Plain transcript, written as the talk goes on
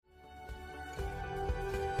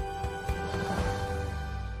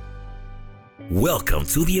Welcome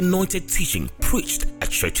to the anointed teaching preached at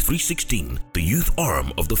Church 316, the youth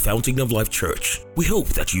arm of the Fountain of Life Church. We hope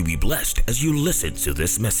that you be blessed as you listen to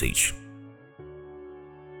this message.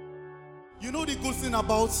 You know the good thing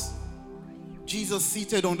about Jesus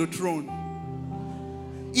seated on the throne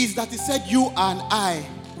is that he said you and I,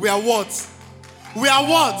 we are what? We are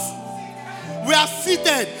what? We are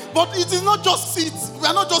seated. But it is not just seat. We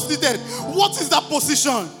are not just seated. What is that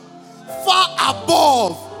position? Far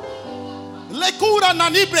above.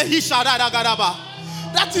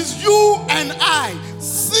 That is you and I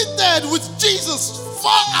seated with Jesus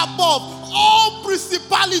far above all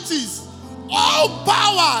principalities, all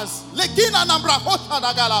powers.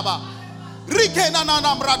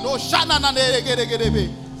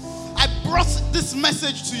 I brought this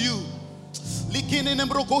message to you.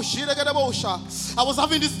 I was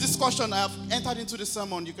having this discussion. I have entered into the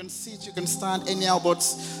sermon. You can sit, you can stand anyhow, but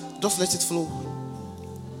just let it flow.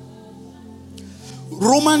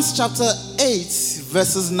 Romans chapter 8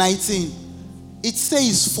 verses 19. It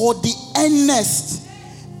says, for the earnest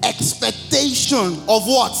expectation of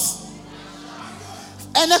what?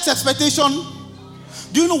 Earnest expectation.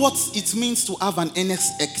 Do you know what it means to have an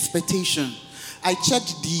earnest expectation? I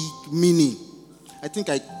checked the meaning. I think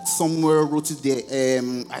I somewhere wrote it there.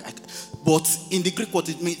 But in the Greek word,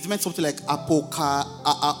 it meant something like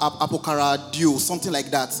apokaradio, something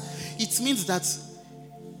like that. It means that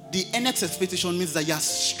the earnest expectation means that you are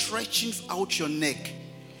stretching out your neck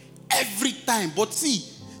every time. But see,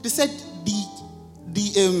 they said the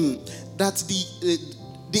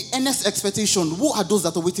earnest expectation. Who are those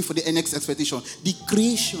that are waiting for the earnest expectation? The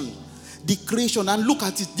creation. The creation. And look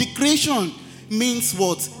at it. The creation means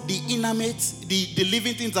what? The inanimate, the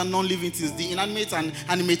living things and non-living things, the inanimate and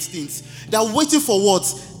animate things. They are waiting for what?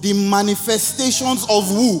 The manifestations of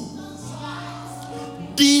who?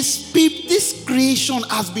 This creation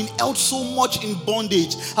has been held so much in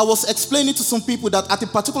bondage. I was explaining to some people that at a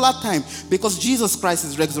particular time, because Jesus Christ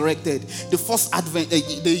is resurrected, the first advent,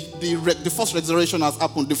 the first resurrection has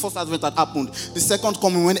happened, the first advent had happened, the second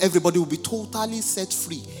coming when everybody will be totally set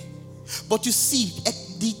free. But you see,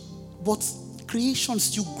 but creation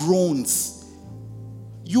still groans.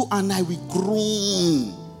 You and I, we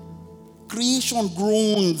groan. Creation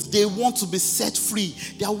groans. They want to be set free.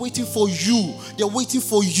 They are waiting for you. They are waiting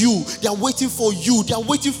for you. They are waiting for you. They are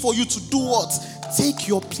waiting for you to do what? Take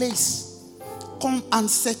your place. Come and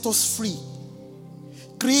set us free.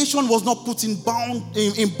 Creation was not put in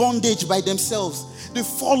bondage by themselves. The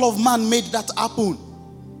fall of man made that happen.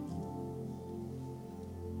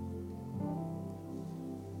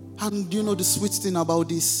 And you know the sweet thing about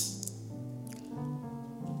this?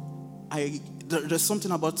 There's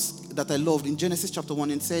something about that I loved in Genesis chapter 1.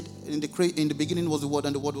 It said, in the beginning was the Word,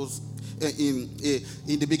 and the Word was in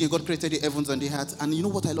the beginning. God created the heavens and the earth. And you know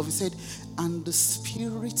what I love? He said, and the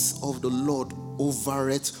Spirit of the Lord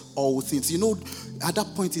overeth all things. You know, at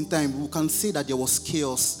that point in time, we can say that there was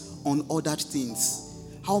chaos on other things.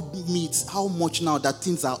 How much now that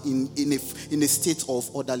things are in a state of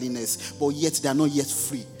orderliness, but yet they are not yet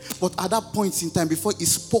free. But at that point in time, before he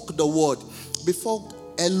spoke the word, before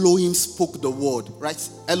Elohim spoke the word, right?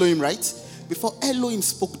 Elohim, right? Before Elohim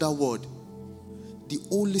spoke that word, the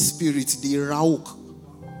Holy Spirit, the Ruach,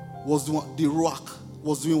 was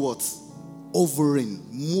doing what? Hovering,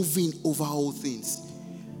 moving over all things.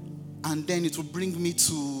 And then it will bring me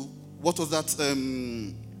to, what was that?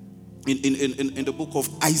 In the book of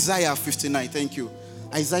Isaiah 59. Thank you.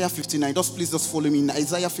 Isaiah 59. Just follow me in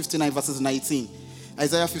Isaiah 59 verses 19.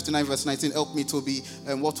 Isaiah 59 verse 19. Help me to be,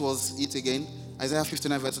 what was it again? Isaiah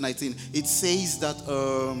 59 verse 19. It says that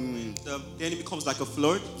the enemy comes like a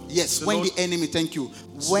flood. Yes, the enemy, thank you.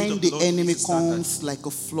 When the enemy comes like a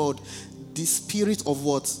flood, the Spirit of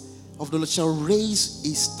what? Of the Lord shall raise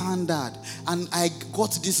a standard. And I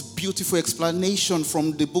got this beautiful explanation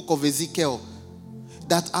from the book of Ezekiel.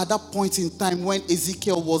 That at that point in time when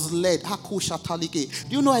Ezekiel was led, do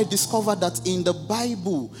you know I discovered that in the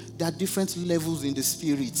Bible there are different levels in the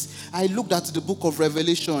spirit. I looked at the book of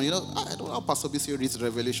Revelation. You know, I don't know how Pastor BC reads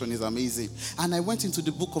Revelation, is amazing. And I went into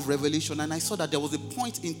the book of Revelation and I saw that there was a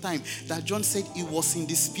point in time that John said he was in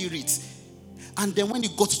the spirit. And then when he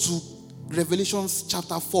got to Revelation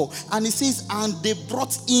chapter 4, and it says, and they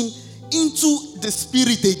brought him into the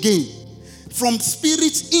spirit again. From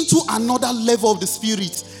spirit into another level of the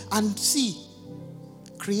spirit. And see,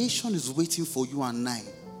 creation is waiting for you and I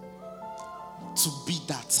to be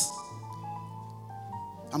that.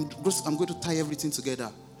 I'm going to tie everything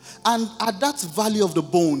together. And at that valley of the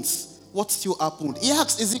bones, what still happened? He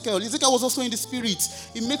asked Ezekiel. Ezekiel was also in the spirit.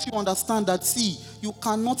 It makes you understand that, see, you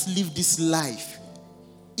cannot live this life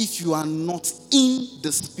if you are not in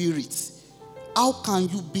the spirit. How can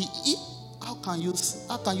you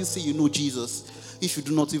say you know Jesus if you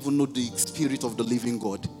do not even know the Spirit of the living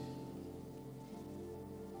God?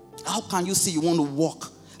 How can you say you want to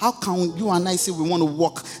walk? How can you and I say we want to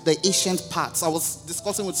walk the ancient paths? I was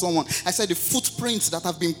discussing with someone. I said the footprints that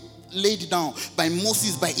have been laid down by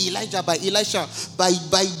Moses, by Elijah, by Elisha,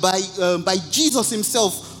 by Jesus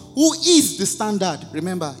himself, who is the standard.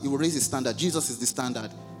 Remember, he will raise the standard. Jesus is the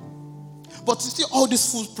standard. But you see all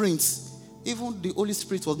these footprints, even the Holy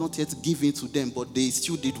Spirit was not yet given to them, but they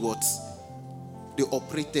still did what? They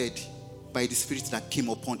operated by the Spirit that came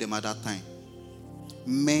upon them at that time.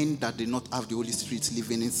 Men that did not have the Holy Spirit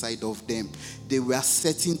living inside of them, they were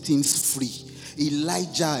setting things free.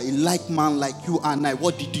 Elijah, a like man like you and I,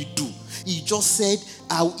 what did he do? He just said,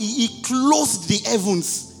 he closed the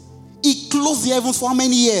heavens. He closed the heavens for how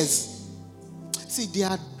many years? See, there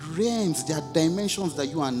are realms, there are dimensions that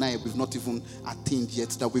you and I, we've not even attained yet,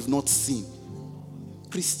 that we've not seen.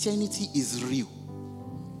 Christianity is real.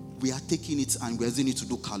 We are taking it and we're using it to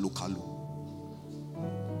do kalu.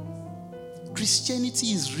 Christianity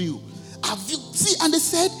is real. Have you see? And they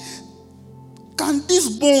said, "Can these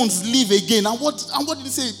bones live again?" And what did he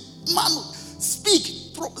say? Man, speak.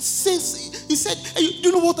 He said, hey, "Do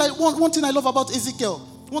you know what I want? One thing I love about Ezekiel.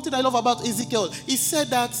 One thing I love about Ezekiel. He said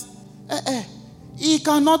that he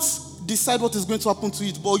cannot decide what is going to happen to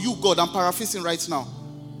it, but you, God." I'm paraphrasing right now.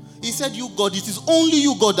 He said, "You, God, it is only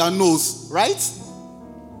you, God, that knows." Right?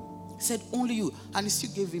 He said, "Only you," and he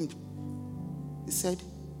still gave him. He said,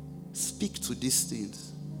 "Speak to these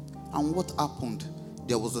things." And what happened?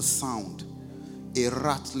 There was a sound, a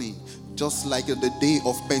rattling, just like in the day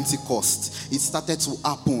of Pentecost. It started to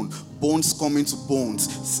happen. Bones coming to bones,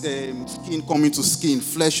 skin coming to skin,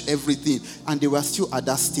 flesh, everything. And they were still at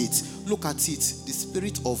that state. Look at it. The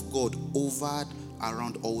Spirit of God hovered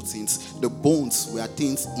around all things. The bones were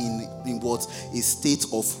things in what? A state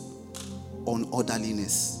of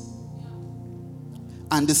unorderliness.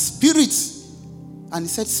 And the Spirit, and he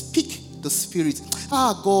said, "Speak the Spirit."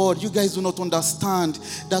 God, you guys do not understand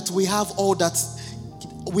that we have all that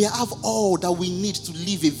we need to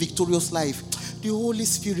live a victorious life. The Holy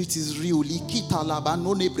Spirit is real.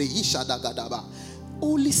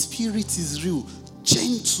 Holy Spirit is real,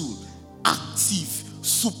 gentle, active,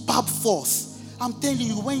 superb force. I'm telling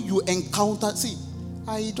you, when you encounter,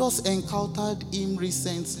 I just encountered him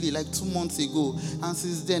recently, like 2 months ago, and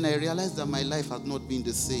since then I realized that my life has not been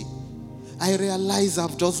the same. I realize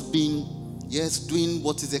I've just been, doing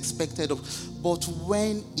what is expected of. But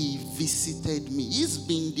when he visited me, he's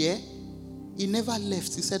been there. He never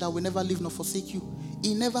left. He said, "I will never leave nor forsake you."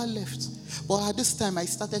 He never left. But at this time, I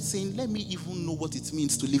started saying, let me even know what it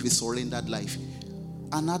means to live a surrendered life.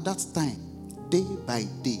 And at that time, day by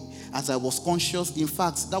day, as I was conscious, in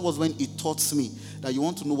fact, that was when he taught me that you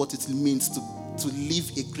want to know what it means to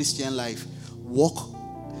live a Christian life. Walk.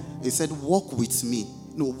 He said, "Walk with me."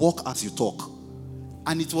 No, walk as you talk.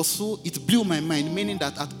 And it blew my mind, meaning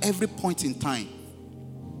that at every point in time,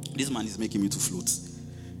 this man is making me to float.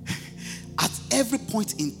 At every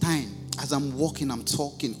point in time, as I'm walking, I'm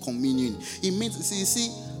talking, communion. It means, you see,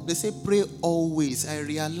 they say pray always. I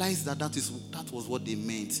realized that was what they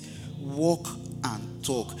meant. Walk and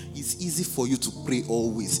talk. It's easy for you to pray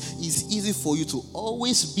always. It's easy for you to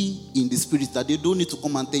always be in the Spirit, that they don't need to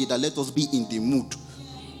come and tell you that let us be in the mood.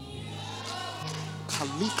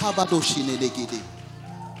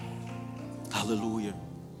 Hallelujah.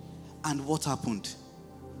 And what happened?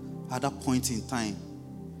 At that point in time,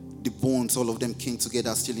 the bones, all of them came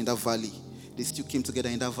together still in that valley. They still came together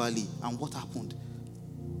in that valley. And what happened?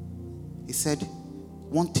 He said,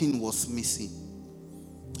 one thing was missing.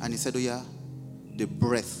 And he said, the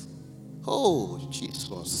breath. Oh,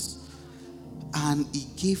 Jesus. And he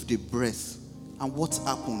gave the breath. And what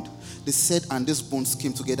happened? They said, and these bones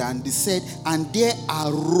came together. And they said, and there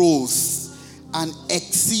arose an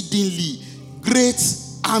exceedingly great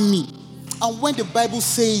army. And when the Bible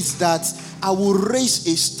says that I will raise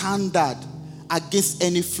a standard against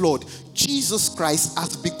any flood, Jesus Christ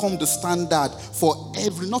has become the standard for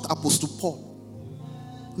every, not Apostle Paul,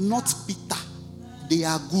 not Peter. They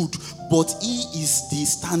are good, but he is the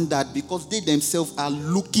standard because they themselves are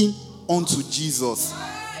looking unto Jesus.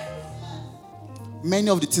 Many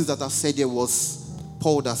of the things that I've said here was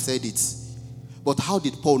Paul that said it. But how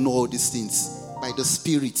did Paul know all these things? By the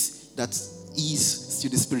Spirit that is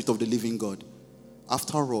still the Spirit of the living God.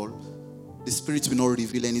 After all, the Spirit will not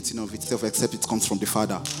reveal anything of itself except it comes from the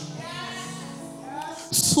Father.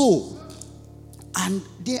 So, And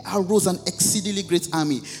there arose an exceedingly great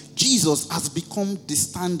army. Jesus has become the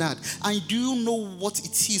standard. And do you know what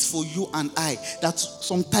it is for you and I? That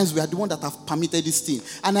sometimes we are the one that have permitted this thing.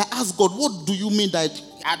 And I asked God, what do you mean that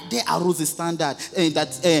there arose a standard?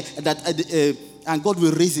 And God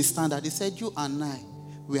will raise a standard. He said, you and I,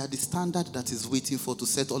 we are the standard that is waiting for to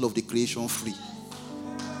set all of the creation free.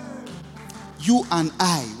 You and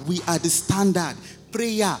I, we are the standard.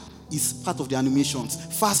 Prayer is part of the animations.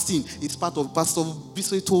 Fasting is part of. Pastor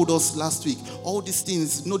Bisway told us last week. All these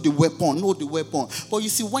things, know the weapon. But you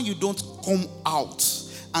see, when you don't come out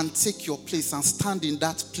and take your place and stand in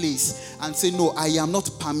that place and say, no, I am not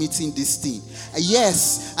permitting this thing.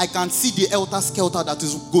 Yes, I can see the helter-skelter that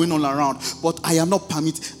is going on around, but I am not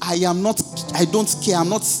permitting. I don't care. I'm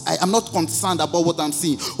not concerned about what I'm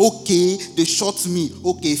seeing. Okay, they shot me.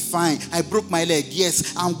 Okay, fine. I broke my leg.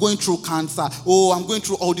 Yes, I'm going through cancer. Oh, I'm going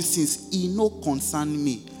through all these things. It no concern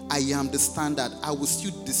me. I am the standard. I will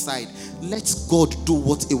still decide. Let God do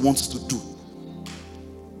what He wants to do.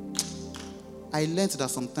 I learned that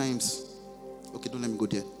sometimes, okay, don't let me go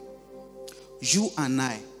there. You and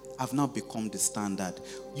I have now become the standard.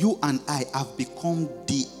 You and I have become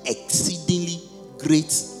the exceedingly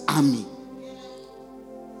great army.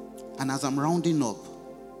 And as I'm rounding up,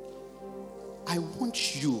 I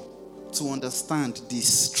want you to understand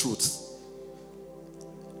this truth.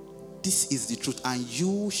 This is the truth, and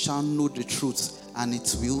you shall know the truth, and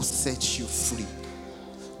it will set you free.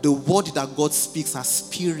 The word that God speaks are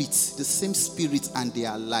spirits, the same spirit, and they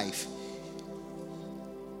are life.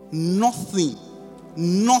 Nothing.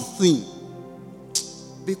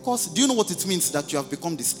 Because do you know what it means that you have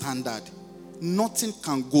become the standard? Nothing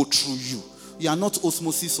can go through you. You are not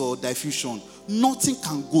osmosis or diffusion. Nothing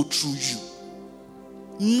can go through you.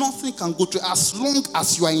 Nothing can go through. As long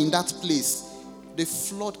as you are in that place, the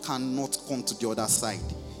flood cannot come to the other side.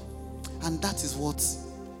 And that is what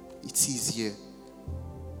it is here.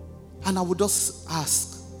 And I would just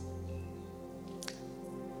ask,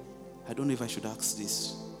 I don't know if I should ask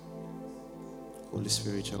this. Holy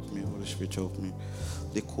Spirit, help me. Holy Spirit, help me.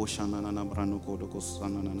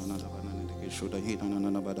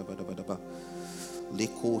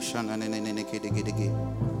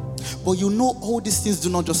 But you know, all these things do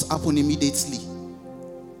not just happen immediately.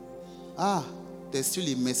 There's still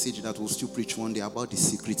a message that we'll still preach one day about the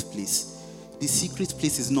secret place. The secret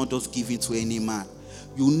place is not just given to any man.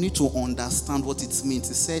 You need to understand what it means.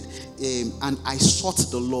 He said, and I sought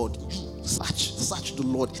the Lord. You search the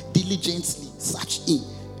Lord diligently. Search Him.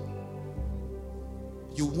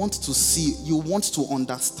 You want to see, you want to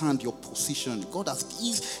understand your position.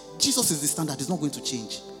 Jesus is the standard. It's not going to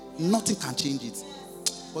change. Nothing can change it.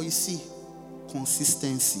 But you see,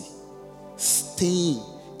 consistency, staying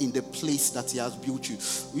in the place that He has built you.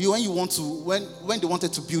 When they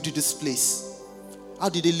wanted to build this place, how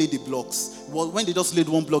did they lay the blocks? Well, when they just laid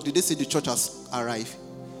one block, did they say the church has arrived?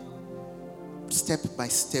 Step by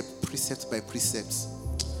step, precept by precept.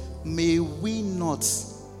 May we not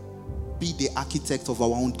be the architect of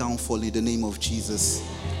our own downfall in the name of Jesus.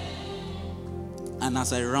 And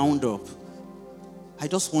as I round up, I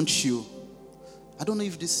just want you, I don't know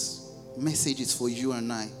if this message is for you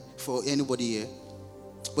and I, for anybody here,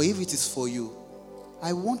 but if it is for you,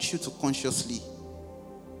 I want you to consciously,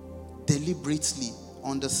 deliberately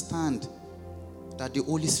understand that the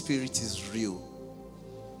Holy Spirit is real.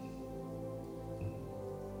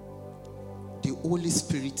 The Holy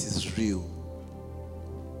Spirit is real.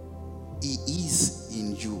 He is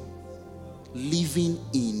in you, living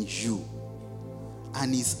in you,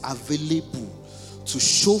 and is available to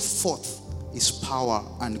show forth His power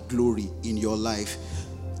and glory in your life.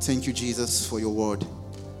 Thank you, Jesus, for your word.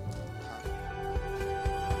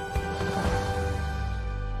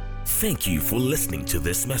 Thank you for listening to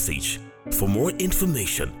this message. For more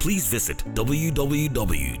information, please visit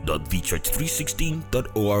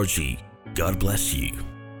www.thechurch316.org. God bless you.